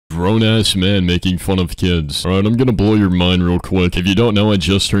grown-ass man making fun of kids. Alright, I'm gonna blow your mind real quick. If you don't know, I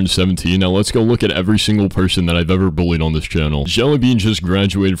just turned 17. Now let's go look at every single person that I've ever bullied on this channel. Jellybean just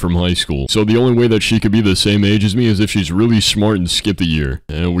graduated from high school, so the only way that she could be the same age as me is if she's really smart and skipped a year.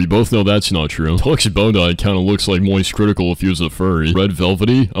 And we both know that's not true. Doxx Bodai kinda looks like Moist Critical if he was a furry. Red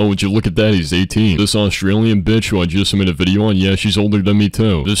Velvety? Oh, would you look at that, he's 18. This Australian bitch who I just made a video on, yeah, she's older than me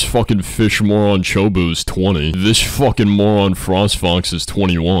too. This fucking fish moron Chobu is 20. This fucking moron Frostfox is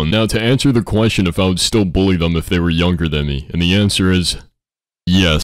 21. Now, to answer the question if I would still bully them if they were younger than me, and the answer is yes.